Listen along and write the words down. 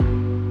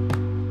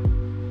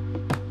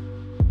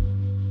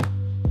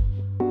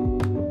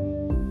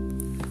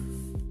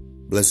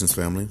Blessings,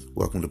 family.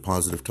 Welcome to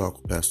Positive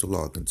Talk with Pastor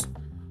Loggins.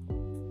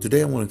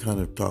 Today, I want to kind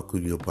of talk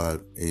with you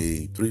about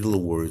three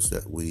little words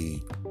that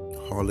we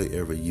hardly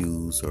ever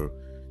use or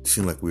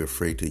seem like we're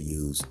afraid to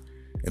use.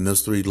 And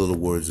those three little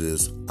words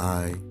is,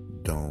 I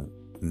don't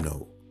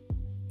know.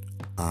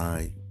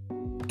 I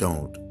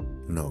don't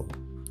know.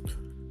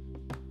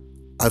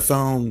 I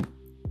found,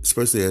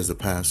 especially as a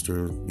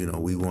pastor,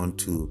 we want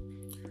to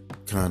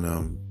kind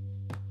of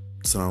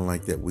sound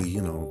like that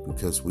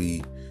because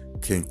we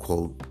can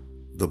quote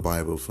the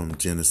Bible from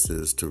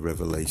Genesis to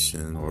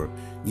Revelation, or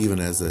even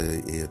as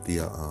a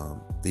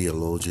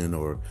theologian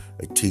or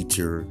a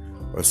teacher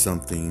or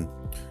something,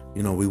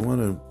 we want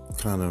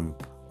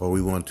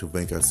to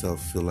make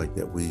ourselves feel like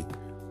that we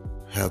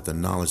have the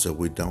knowledge that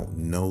we don't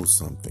know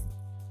something.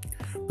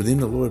 But then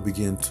the Lord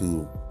began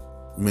to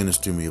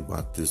minister to me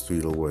about these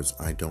three little words,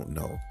 I don't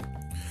know.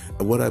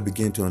 And what I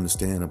began to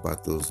understand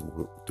about those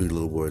three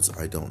little words,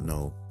 I don't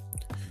know,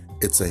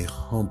 it's a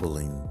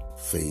humbling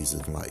phase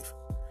in life.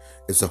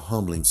 It's a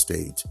humbling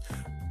stage.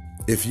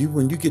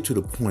 When you get to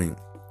the point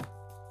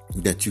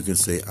that you can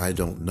say, I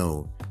don't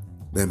know,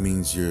 that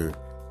means you're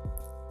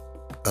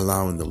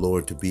allowing the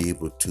Lord to be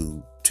able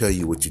to tell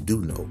you what you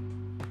do know.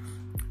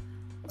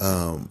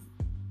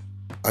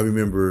 I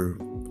remember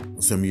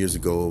some years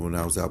ago when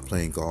I was out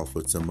playing golf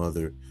with some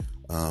other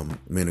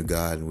men of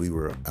God, and we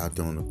were out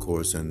there on the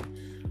course, and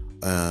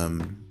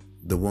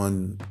the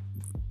one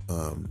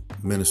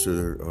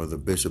minister or the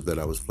bishop that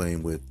I was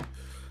playing with,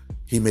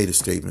 he made a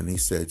statement. He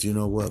said, you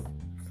know what?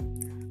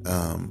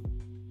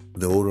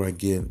 The older I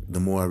get, the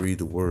more I read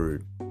the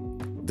word,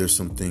 there's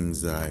some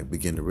things that I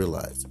begin to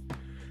realize.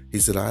 He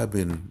said, I've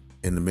been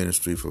in the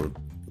ministry for a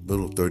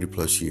little 30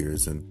 plus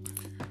years, and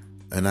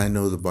I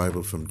know the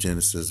Bible from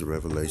Genesis to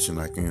Revelation.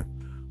 I can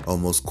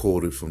almost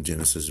quote it from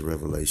Genesis to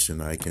Revelation.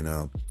 I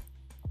can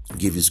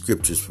give you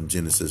scriptures from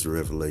Genesis to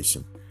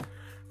Revelation.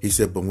 He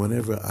said, but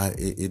whenever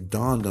it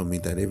dawned on me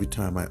that every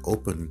time I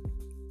open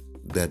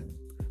that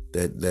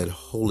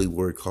holy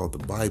word called the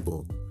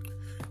Bible,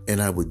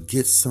 and I would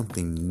get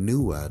something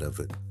new out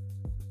of it,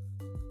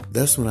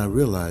 that's when I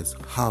realized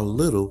how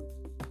little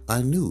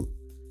I knew.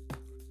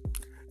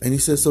 And he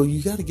said, so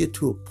you got to get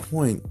to a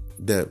point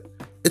that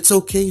it's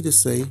okay to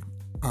say,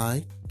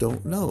 I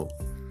don't know.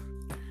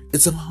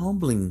 It's a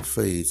humbling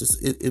phase.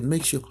 It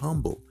makes you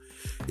humble.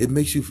 It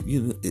makes you,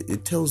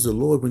 it tells the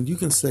Lord, when you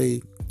can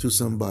say to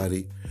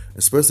somebody,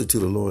 especially to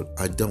the Lord,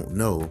 I don't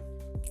know,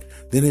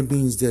 then it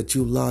means that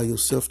you allow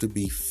yourself to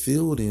be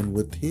filled in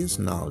with His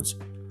knowledge,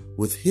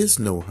 with His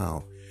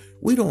know-how.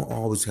 We don't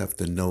always have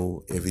to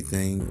know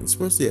everything,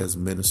 especially as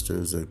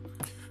ministers and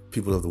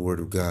people of the Word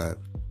of God.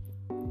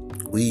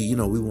 We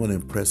want to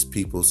impress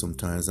people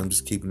sometimes. I'm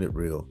just keeping it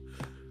real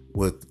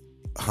with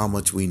how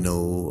much we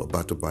know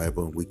about the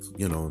Bible,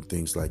 and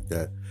things like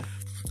that.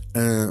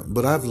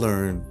 But I've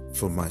learned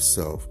for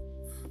myself,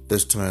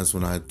 there's times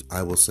when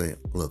I will say,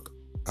 look,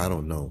 I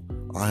don't know.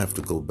 I have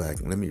to go back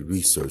and let me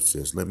research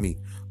this. Let me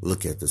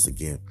look at this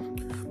again,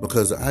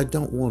 because I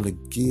don't want to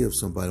give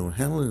somebody, when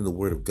handling the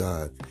Word of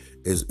God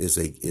I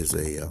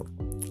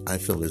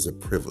feel is a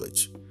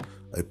privilege,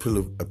 a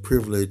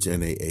privilege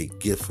and a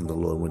gift from the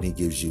Lord when He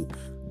gives you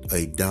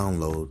a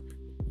download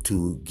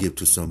to give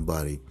to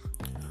somebody.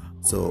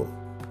 So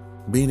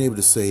being able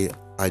to say,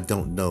 I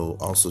don't know,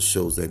 also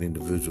shows that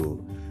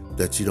individual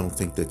that you don't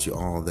think that you're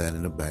all that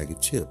in a bag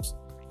of chips.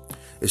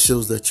 It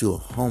shows that you're a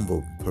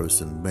humble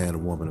person, man or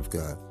woman of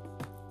God.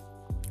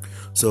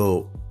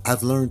 So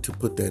I've learned to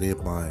put that in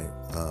my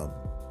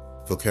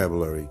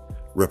vocabulary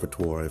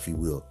repertoire, if you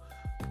will.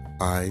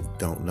 I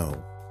don't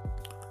know.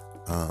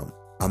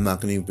 I'm not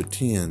going to even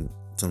pretend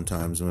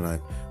sometimes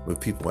when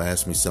people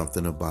ask me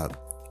something about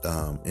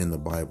in the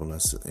Bible,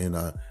 and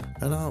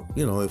I'll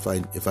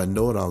if I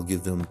know it, I'll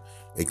give them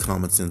a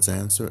common sense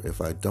answer.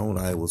 If I don't,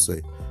 I will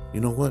say, you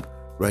know what?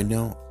 Right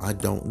now, I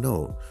don't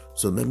know.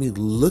 So let me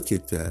look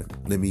at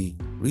that. Let me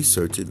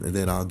research it, and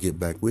then I'll get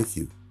back with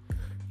you.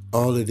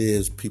 All it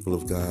is, people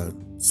of God,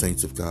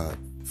 saints of God,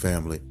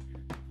 family,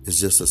 is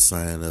just a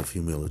sign of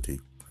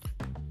humility.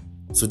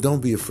 So don't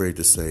be afraid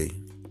to say,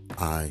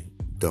 I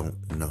don't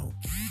know.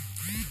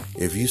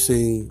 If you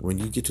say, when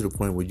you get to the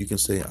point where you can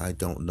say, I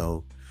don't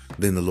know,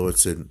 then the Lord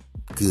said,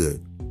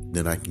 good,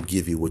 then I can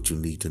give you what you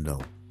need to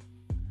know.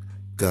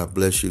 God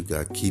bless you.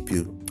 God keep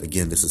you.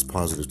 Again, this is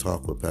Positive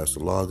Talk with Pastor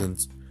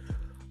Loggins,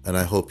 and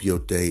I hope your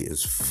day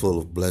is full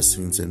of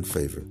blessings and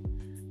favor.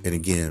 And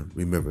again,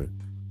 remember,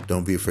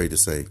 don't be afraid to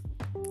say,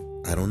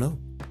 I don't know.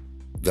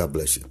 God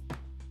bless you.